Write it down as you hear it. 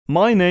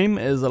My name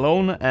is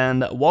Alone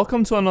and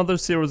welcome to another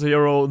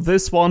 0-0.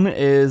 This one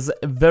is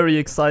very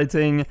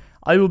exciting.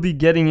 I will be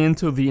getting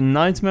into the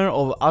Nightmare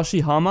of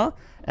Ashihama,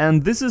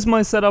 and this is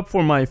my setup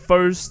for my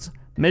first,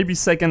 maybe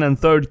second and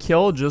third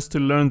kill, just to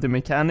learn the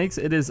mechanics.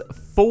 It is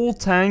full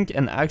tank,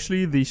 and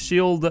actually the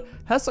shield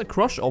has a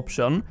crush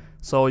option,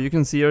 so you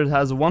can see here it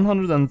has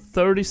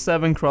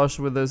 137 crush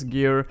with this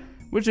gear,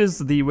 which is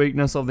the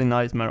weakness of the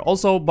Nightmare.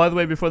 Also, by the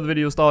way, before the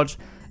video starts,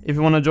 if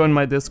you want to join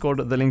my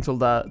Discord, the link to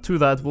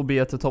that will be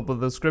at the top of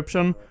the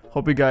description.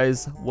 Hope you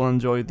guys will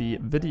enjoy the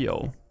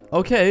video.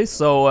 Okay,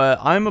 so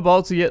I'm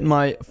about to get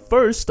my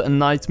first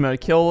Nightmare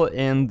kill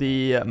in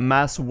the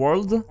mass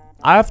world.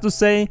 I have to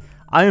say,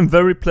 I am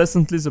very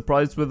pleasantly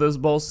surprised with this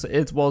boss.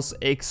 It was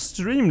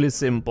extremely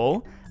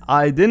simple.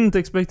 I didn't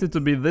expect it to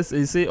be this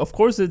easy. Of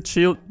course, it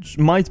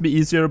might be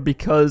easier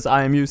because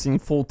I am using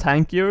full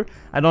tank gear.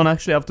 I don't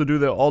actually have to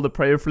do all the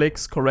prayer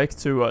flicks correct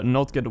to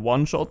not get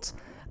one shot.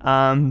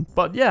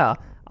 But yeah,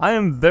 I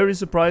am very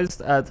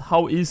surprised at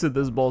how easy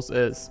this boss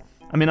is.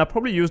 I mean, I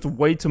probably used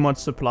way too much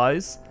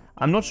supplies.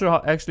 I'm not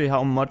sure actually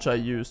how much I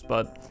used,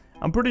 but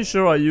I'm pretty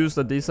sure I used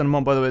a decent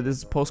amount. By the way, this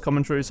is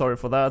post-commentary, sorry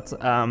for that.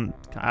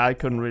 I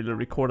couldn't really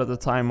record at the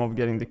time of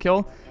getting the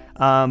kill.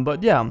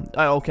 But yeah,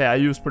 I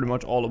used pretty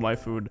much all of my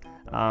food.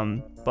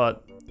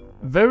 But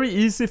very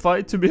easy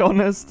fight, to be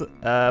honest.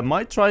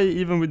 Might try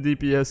even with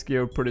DPS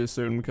gear pretty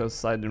soon,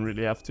 because I didn't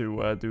really have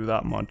to do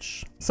that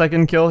much.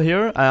 Second kill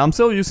here. I'm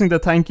still using the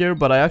tank gear,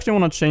 but I actually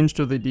want to change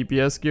to the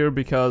DPS gear,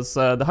 because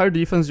the higher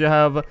defense you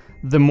have,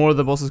 the more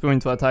the boss is going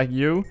to attack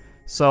you.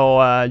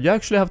 So you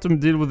actually have to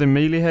deal with the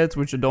melee hits,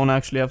 which you don't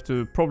actually have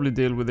to probably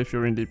deal with if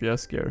you're in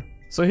DPS gear.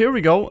 So here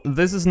we go.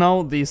 This is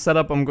now the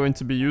setup I'm going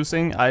to be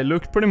using. I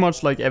look pretty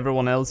much like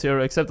everyone else here,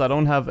 except I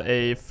don't have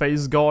a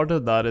face guard.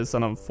 That is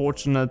an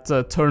unfortunate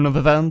turn of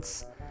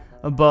events.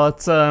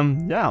 But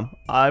yeah,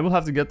 I will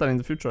have to get that in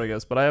the future, I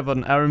guess. But I have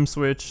an Arim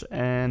switch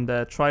and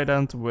a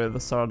trident with a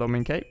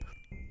Saradomin cape.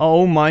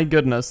 Oh my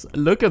goodness,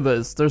 look at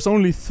this. There's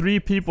only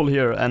 3 people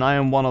here and I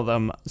am one of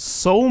them.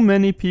 So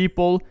many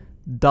people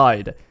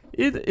died.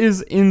 It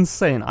is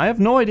insane. I have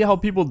no idea how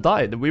people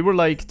died. We were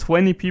like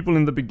 20 people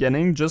in the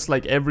beginning, just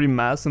like every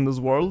mass in this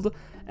world,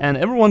 and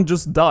everyone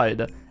just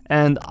died.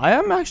 And I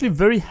am actually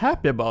very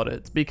happy about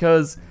it,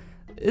 because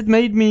it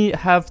made me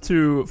have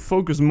to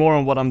focus more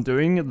on what I'm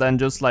doing than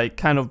just like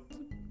kind of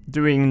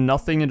doing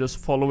nothing and just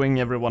following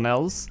everyone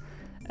else.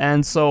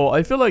 And so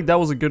I feel like that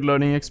was a good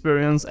learning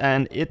experience,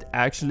 and it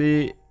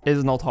actually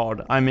is not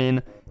hard. I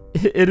mean,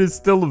 it is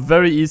still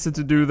very easy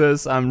to do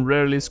this. I'm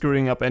rarely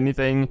screwing up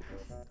anything.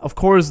 Of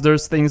course,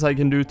 there's things I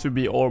can do to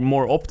be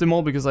more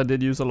optimal, because I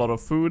did use a lot of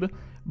food.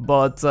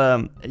 But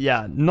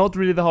yeah, not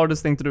really the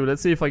hardest thing to do.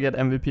 Let's see if I get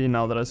MVP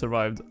now that I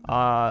survived.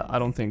 I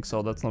don't think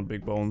so. That's not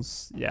Big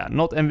Bones. Yeah,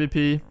 not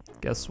MVP.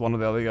 Guess one of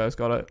the other guys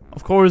got it.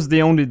 Of course,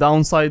 the only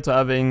downside to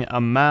having a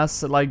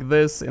mass like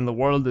this in the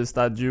world is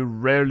that you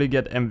rarely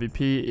get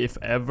MVP, if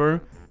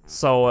ever.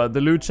 So the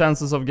loot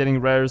chances of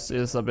getting rares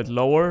is a bit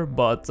lower,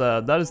 but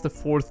that is the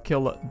 4th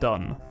kill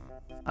done.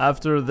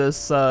 After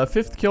this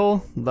 5th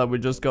kill that we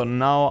just got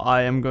now,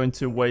 I am going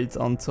to wait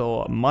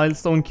until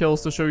milestone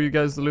kills to show you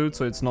guys the loot,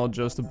 so it's not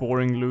just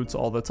boring loot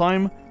all the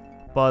time.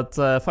 But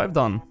 5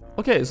 done.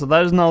 Okay, so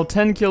that is now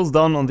 10 kills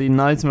done on the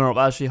Nightmare of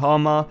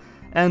Ashihama,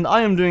 and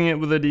I am doing it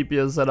with a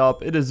DPS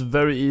setup. It is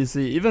very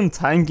easy. Even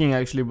tanking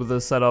actually with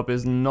this setup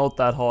is not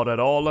that hard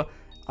at all.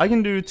 I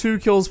can do 2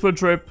 kills per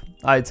trip,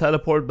 I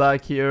teleport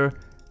back here,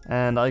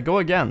 and I go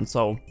again,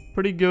 so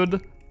pretty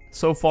good.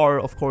 So far,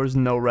 of course,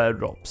 no rare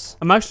drops.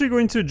 I'm actually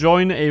going to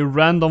join a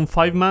random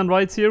 5-man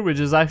right here,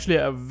 which is actually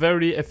a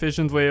very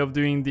efficient way of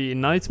doing the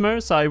Nightmare.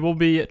 So I will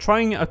be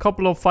trying a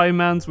couple of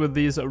 5-mans with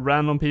these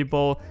random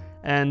people,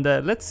 and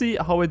let's see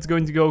how it's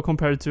going to go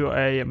compared to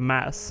a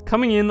mass.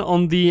 Coming in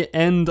on the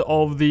end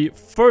of the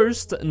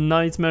first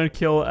Nightmare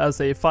kill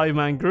as a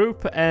 5-man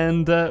group,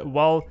 and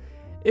well,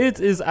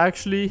 it is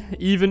actually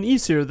even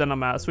easier than a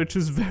mass, which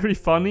is very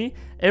funny.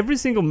 Every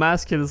single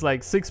mass kill is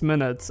like 6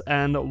 minutes,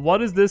 and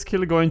what is this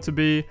kill going to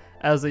be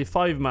as a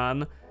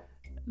 5-man?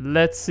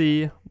 Let's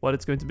see what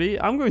it's going to be.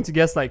 I'm going to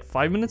guess like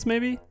 5 minutes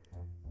maybe?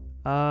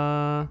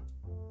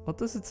 What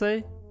does it say?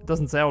 It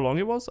doesn't say how long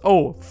it was.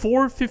 Oh,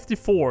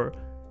 4:54.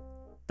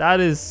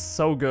 That is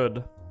so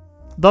good.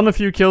 Done a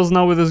few kills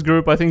now with this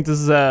group. I think this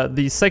is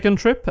the 2nd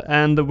trip,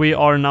 and we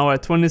are now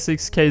at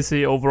 26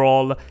 KC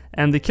overall,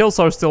 and the kills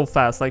are still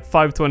fast, like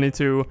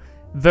 5:22.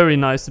 Very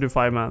nice to do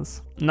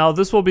 5-mans. Now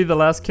this will be the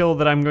last kill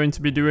that I'm going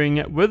to be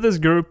doing with this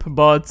group,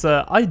 but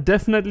I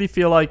definitely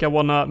feel like I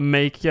wanna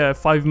make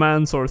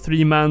 5-mans or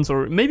 3-mans,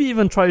 or maybe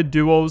even try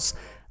duos.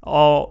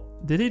 Oh,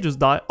 did he just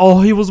die?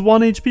 Oh, he was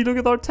 1 HP, look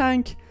at our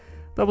tank.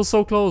 That was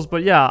so close.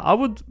 But yeah, I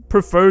would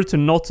prefer to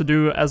not to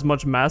do as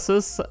much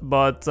masses,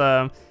 but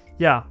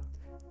yeah.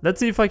 Let's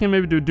see if I can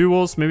maybe do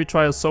duos, maybe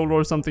try a solo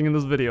or something in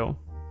this video.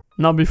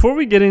 Now, before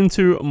we get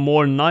into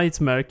more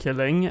Nightmare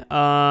killing,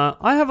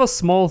 I have a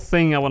small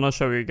thing I want to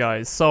show you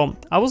guys. So,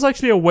 I was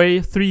actually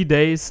away 3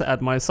 days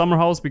at my summer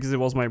house because it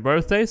was my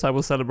birthday, so I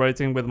was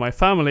celebrating with my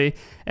family.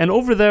 And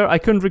over there, I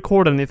couldn't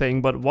record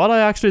anything, but what I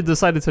actually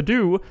decided to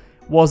do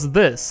was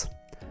this.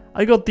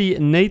 I got the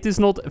Native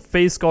Knot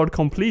face guard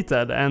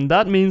completed, and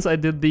that means I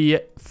did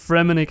the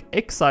Fremenic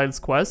Exiles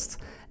quest.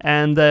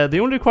 And the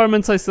only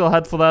requirements I still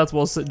had for that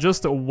was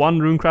just 1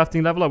 rune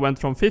crafting level. I went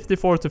from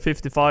 54 to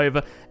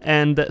 55,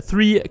 and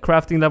 3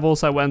 crafting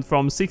levels. I went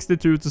from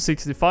 62 to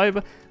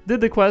 65.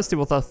 Did the quest. It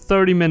was a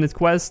 30-minute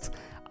quest.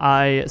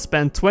 I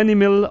spent 20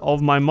 mil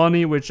of my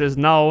money, which is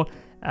now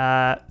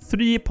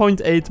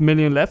 3.8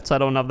 million left, so I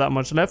don't have that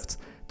much left,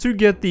 to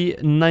get the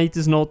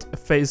Native Knot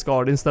face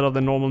guard instead of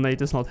the normal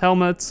Native Knot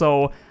helmet.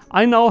 So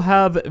I now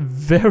have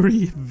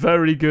very,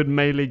 very good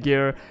melee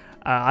gear.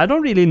 I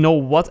don't really know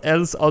what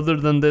else other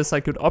than this I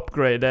could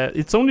upgrade.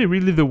 It's only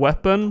really the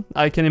weapon.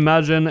 I can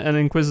imagine an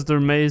Inquisitor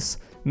mace,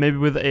 maybe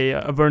with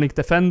a Vernic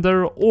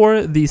Defender,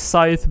 or the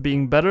Scythe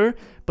being better,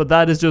 but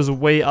that is just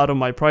way out of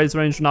my price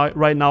range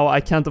right now.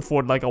 I can't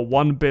afford like a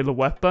 1 bill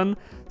weapon,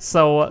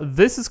 so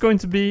this is going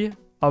to be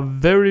a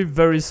very,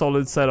 very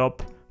solid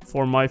setup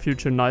for my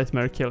future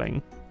Nightmare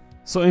killing.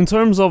 So in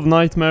terms of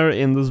Nightmare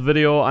in this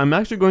video, I'm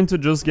actually going to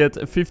just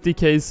get 50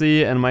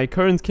 KC, and my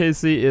current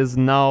KC is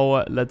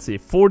now, let's see,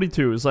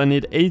 42, so I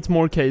need 8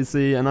 more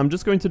KC, and I'm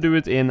just going to do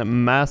it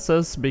in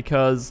masses,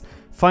 because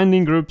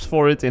finding groups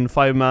for it in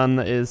 5-man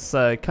is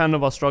kind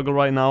of a struggle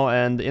right now,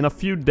 and in a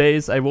few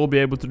days I will be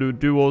able to do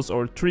duos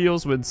or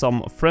trios with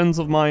some friends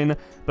of mine,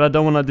 but I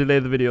don't want to delay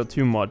the video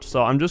too much,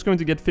 so I'm just going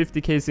to get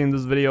 50 KC in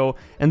this video.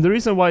 And the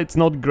reason why it's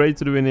not great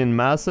to do it in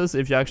masses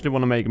if you actually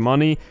want to make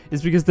money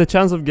is because the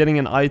chance of getting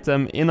an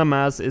item in a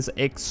mass is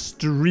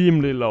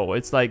extremely low.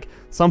 It's like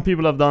some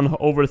people have done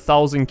over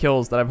 1,000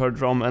 kills that I've heard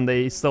from, and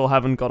they still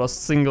haven't got a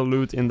single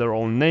loot in their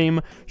own name.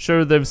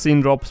 Sure, they've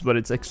seen drops, but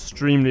it's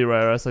extremely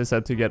rare, as I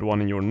said, to get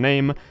one in your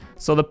name.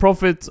 So the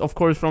profit, of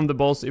course, from the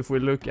boss, if we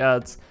look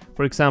at,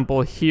 for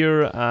example,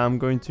 here, I'm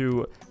going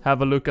to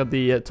have a look at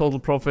the total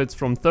profits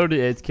from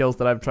 38 kills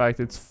that I've tracked.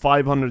 It's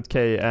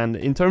 500k, and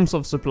in terms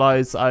of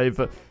supplies,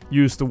 I've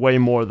used way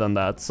more than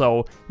that.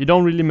 So you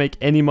don't really make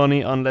any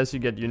money unless you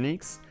get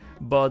uniques.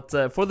 But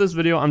for this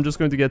video, I'm just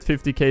going to get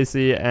 50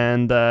 KC,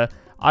 and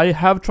I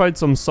have tried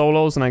some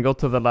solos and I got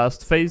to the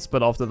last phase,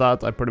 but after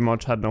that I pretty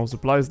much had no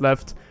supplies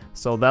left.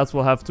 So that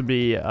will have to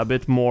be a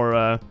bit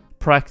more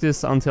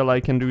practice until I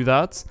can do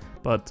that.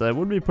 But it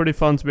would be pretty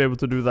fun to be able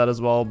to do that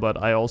as well,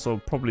 but I also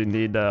probably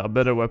need a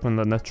better weapon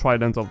than the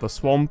Trident of the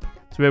Swamp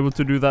to be able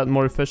to do that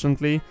more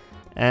efficiently.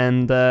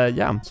 And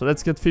yeah, so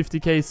let's get 50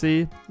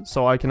 KC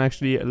so I can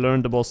actually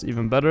learn the boss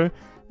even better,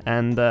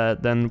 and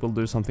then we'll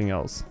do something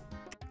else.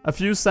 A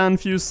few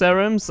Sandfuse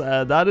Serums,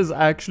 that is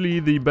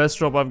actually the best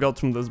drop I've got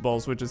from this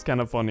boss, which is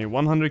kind of funny.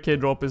 100k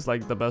drop is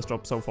like the best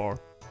drop so far.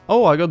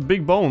 Oh, I got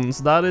Big Bones.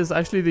 That is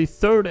actually the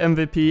 3rd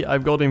MVP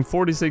I've got in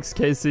 46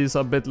 KCs,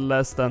 a bit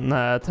less than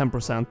 10%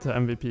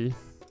 MVP.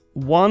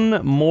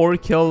 One more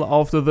kill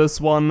after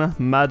this one.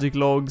 Magic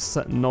Logs,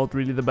 not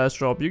really the best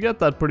drop. You get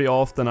that pretty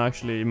often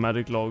actually,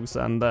 Magic Logs,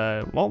 and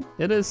well,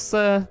 it is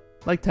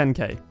like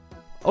 10k.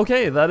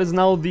 Okay, that is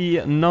now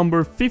the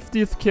number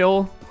 50th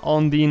kill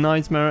on the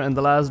Nightmare, and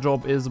the last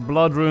drop is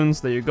Blood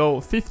Runes. There you go,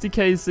 50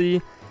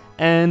 KC.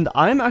 And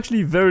I'm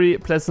actually very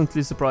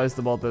pleasantly surprised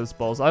about this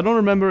boss. I don't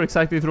remember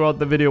exactly throughout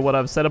the video what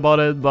I've said about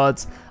it,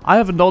 but I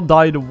have not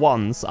died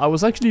once. I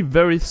was actually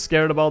very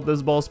scared about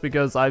this boss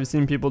because I've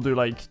seen people do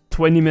like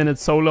 20-minute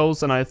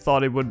solos, and I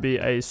thought it would be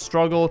a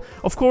struggle.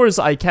 Of course,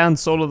 I can't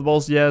solo the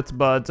boss yet,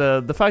 but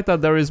the fact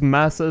that there is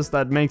masses,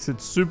 that makes it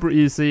super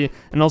easy.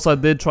 And also I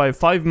did try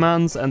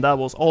 5-mans, and that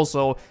was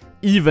also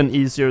even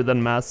easier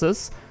than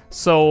masses.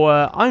 So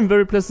I'm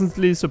very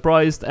pleasantly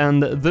surprised,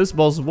 and this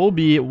boss will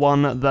be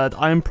one that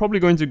I'm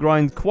probably going to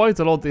grind quite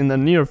a lot in the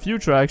near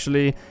future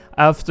actually,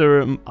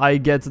 after I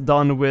get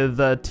done with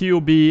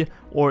TOB,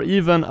 or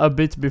even a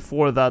bit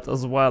before that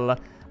as well.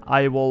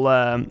 I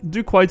will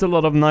do quite a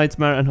lot of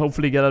Nightmare and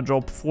hopefully get a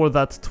drop for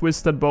that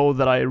Twisted Bow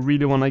that I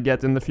really want to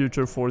get in the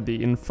future for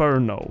the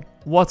Inferno.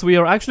 What we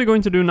are actually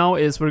going to do now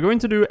is we're going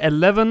to do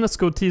 11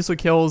 Skotizo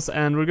kills,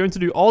 and we're going to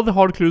do all the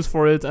hard clues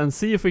for it and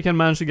see if we can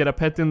manage to get a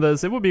pet in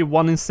this. It will be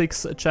 1 in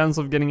 6 chance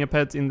of getting a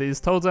pet in these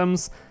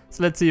totems,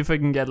 so let's see if I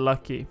can get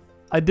lucky.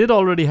 I did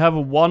already have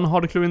 1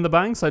 hard clue in the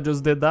bank, so I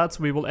just did that,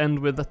 so we will end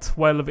with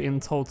 12 in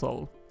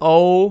total.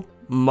 Oh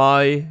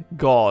my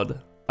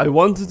god. I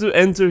wanted to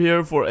enter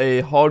here for a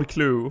hard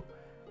clue,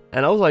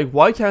 and I was like,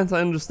 why can't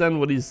I understand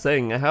what he's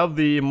saying? I have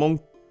the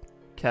Monk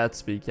Cat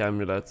Speak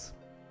amulet.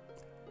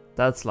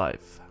 That's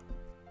life.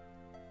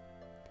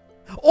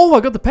 Oh,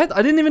 I got the pet!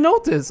 I didn't even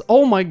notice!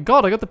 Oh my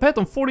god, I got the pet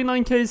on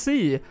 49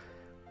 KC!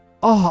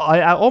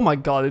 Oh, oh my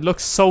god, it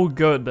looks so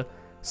good.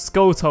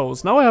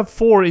 Skotos. Now I have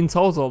 4 in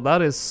total.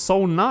 That is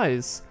so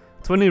nice.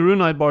 20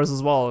 Runite bars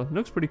as well. It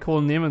looks pretty cool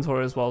in the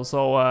inventory as well.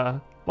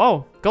 So,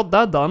 wow, got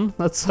that done.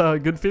 That's a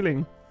good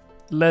feeling.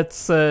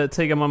 Let's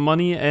take out my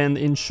money and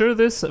insure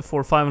this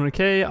for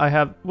 500k. I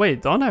have...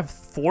 Wait, don't I have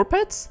 4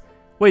 pets?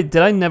 Wait,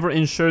 did I never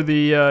insure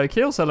the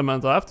Chaos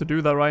Element? I have to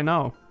do that right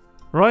now.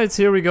 Right,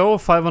 here we go.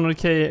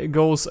 500k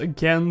goes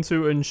again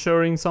to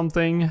insuring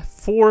something.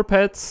 4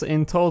 pets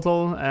in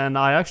total, and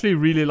I actually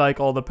really like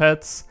all the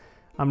pets.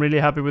 I'm really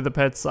happy with the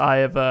pets I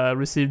have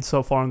received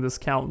so far on this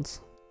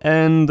count.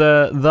 And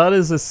that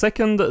is a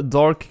second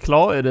Dark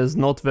Claw. It is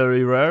not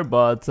very rare,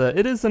 but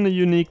it is a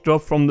unique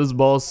drop from this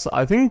boss.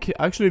 I think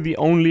actually the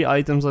only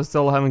items I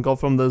still haven't got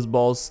from this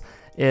boss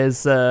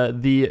is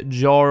the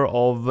Jar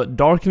of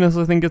Darkness,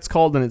 I think it's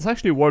called, and it's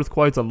actually worth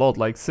quite a lot,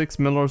 like 6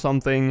 mil or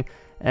something.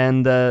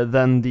 And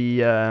then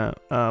the,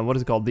 what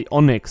is it called? The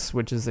Onyx,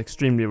 which is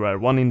extremely rare,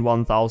 1 in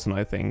 1000,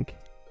 I think.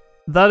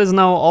 That is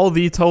now all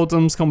the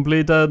totems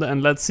completed,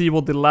 and let's see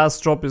what the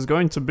last drop is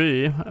going to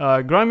be.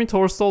 Grimy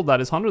Torstol,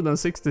 that is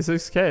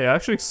 166k.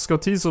 Actually,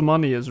 Scotizo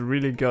money is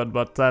really good,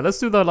 but let's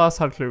do the last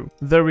hard clue.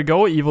 There we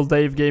go, Evil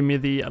Dave gave me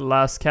the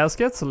last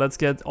casket, so let's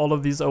get all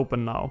of these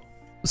open now.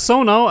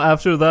 So now,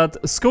 after that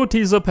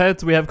Scotizo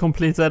pet, we have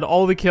completed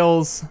all the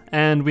kills,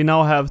 and we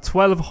now have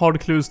 12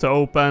 hard clues to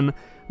open.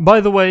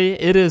 By the way,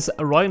 it is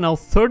right now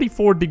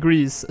 34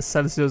 degrees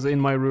Celsius in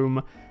my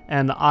room,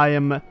 and I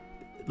am...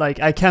 like,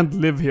 I can't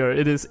live here.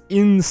 It is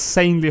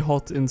insanely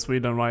hot in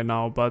Sweden right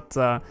now, but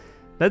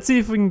let's see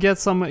if we can get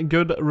some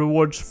good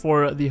rewards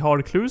for the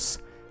hard clues.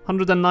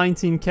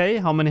 119k,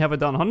 how many have I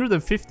done?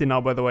 150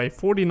 now, by the way.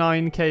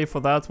 49k for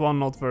that one,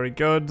 not very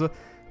good.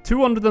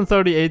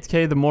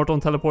 238k, the Morton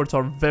teleports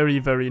are very,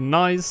 very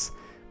nice.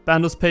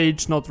 Bandos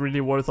Page, not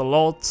really worth a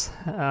lot.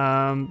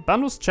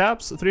 Bandos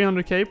Chaps,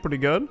 300k, pretty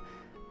good.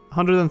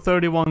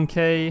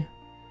 131k.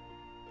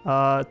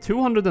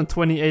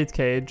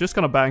 228k, just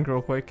gonna bank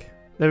real quick.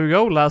 There we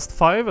go, last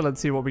 5, let's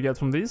see what we get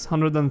from these.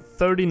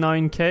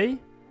 139k,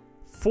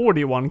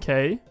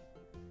 41k.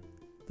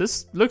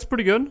 This looks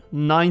pretty good.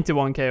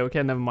 91k,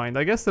 okay, never mind.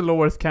 I guess the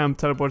low earth camp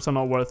teleports are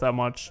not worth that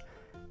much.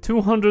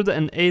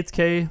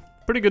 208k,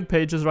 pretty good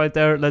pages right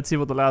there. Let's see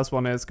what the last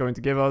one is going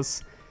to give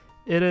us.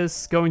 It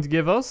is going to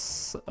give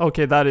us...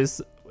 okay, that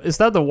is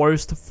that the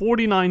worst?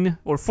 49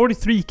 or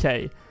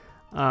 43k.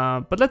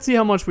 But let's see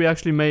how much we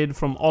actually made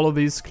from all of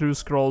these clue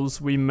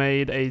scrolls. We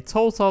made a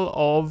total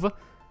of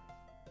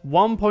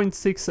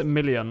 1.6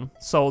 million.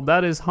 So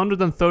that is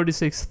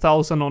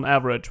 136,000 on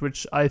average,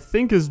 which I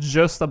think is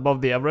just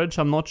above the average.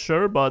 I'm not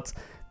sure, but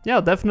yeah,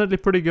 definitely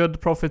pretty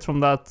good profit from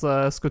that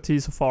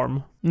Scotizo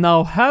farm.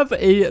 Now have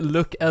a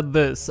look at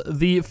this.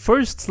 The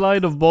first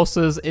slide of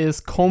bosses is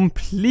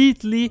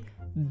completely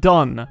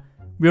done.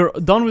 We're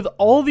done with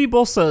all the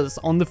bosses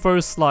on the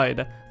first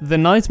slide. The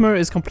Nightmare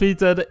is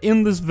completed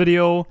in this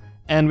video,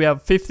 and we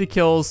have 50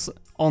 kills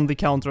on the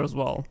counter as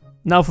well.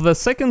 Now for the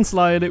second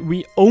slide,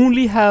 we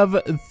only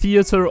have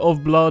Theater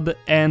of Blood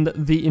and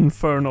the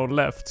Inferno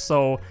left,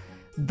 so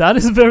that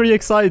is very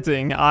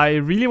exciting. I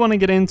really want to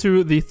get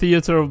into the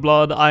Theater of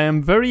Blood. I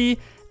am very,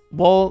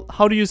 well,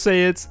 how do you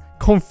say it?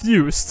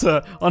 Confused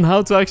on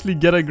how to actually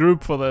get a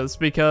group for this,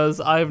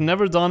 because I've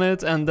never done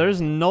it and there's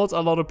not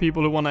a lot of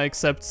people who want to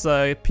accept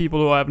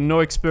people who have no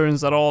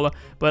experience at all,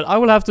 but I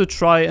will have to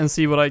try and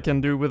see what I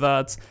can do with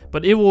that,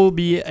 but it will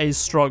be a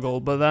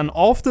struggle. But then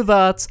after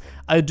that,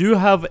 I do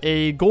have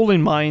a goal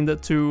in mind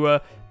to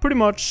pretty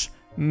much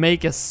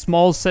make a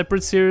small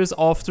separate series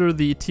after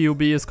the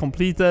TOB is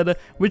completed,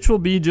 which will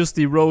be just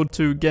the road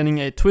to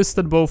getting a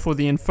twisted bow for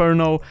the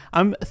Inferno.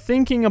 I'm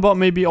thinking about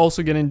maybe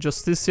also getting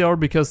Justiciar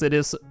because it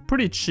is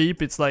pretty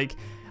cheap. It's like,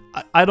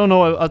 I don't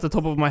know at the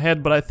top of my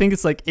head, but I think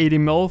it's like 80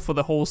 mil for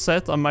the whole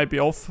set. I might be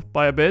off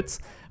by a bit,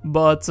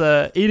 but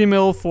 80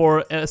 mil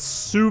for a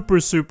super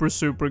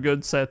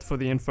good set for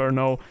the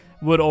Inferno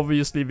would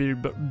obviously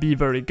be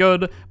very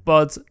good,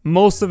 but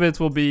most of it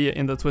will be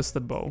in the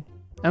twisted bow.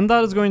 And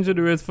that is going to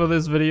do it for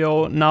this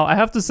video. Now, I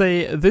have to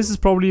say, this is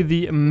probably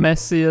the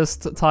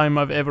messiest time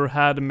I've ever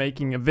had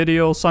making a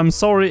video, so I'm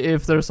sorry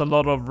if there's a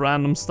lot of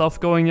random stuff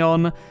going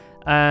on.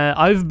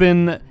 I've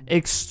been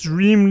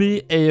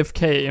extremely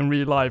AFK in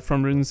real life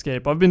from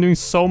RuneScape. I've been doing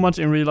so much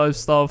in real life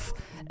stuff,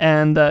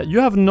 and you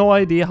have no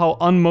idea how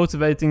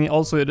unmotivating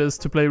also it is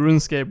to play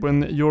RuneScape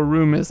when your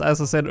room is,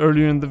 as I said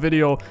earlier in the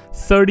video,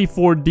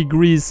 34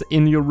 degrees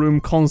in your room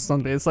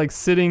constantly. It's like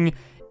sitting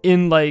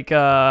in like,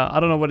 I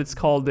don't know what it's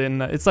called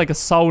it's like a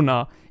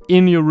sauna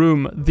in your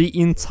room the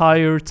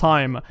entire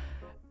time.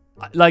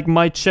 Like,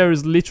 my chair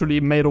is literally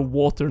made of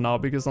water now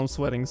because I'm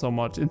sweating so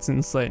much. It's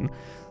insane.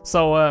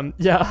 So,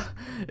 yeah,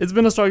 it's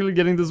been a struggle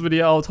getting this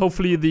video out.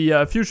 Hopefully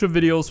the future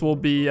videos will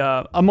be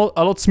a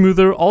lot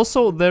smoother.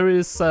 Also, there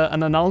is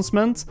an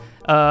announcement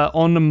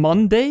on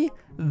Monday.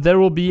 There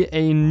will be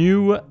a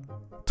new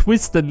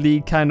Twisted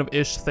League kind of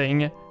ish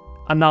thing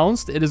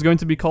announced. It is going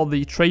to be called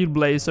the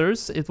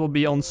Trailblazers. It will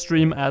be on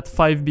stream at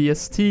 5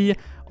 BST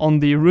on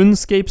the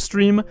RuneScape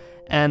stream,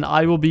 and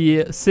I will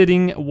be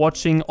sitting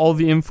watching all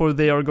the info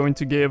they are going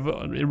to give,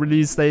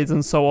 release dates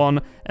and so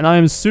on, and I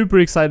am super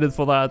excited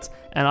for that,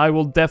 and I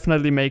will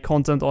definitely make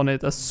content on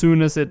it as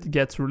soon as it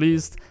gets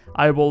released.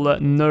 I will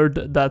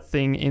nerd that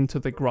thing into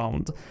the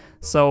ground.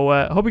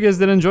 So, hope you guys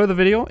did enjoy the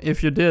video.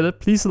 If you did,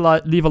 please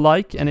leave a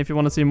like, and if you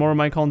want to see more of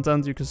my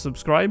content, you can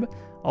subscribe.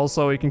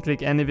 Also, you can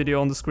click any video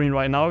on the screen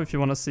right now if you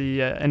want to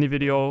see any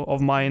video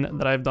of mine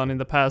that I've done in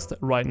the past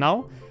right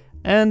now.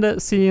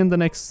 And see you in the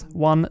next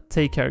one.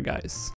 Take care, guys.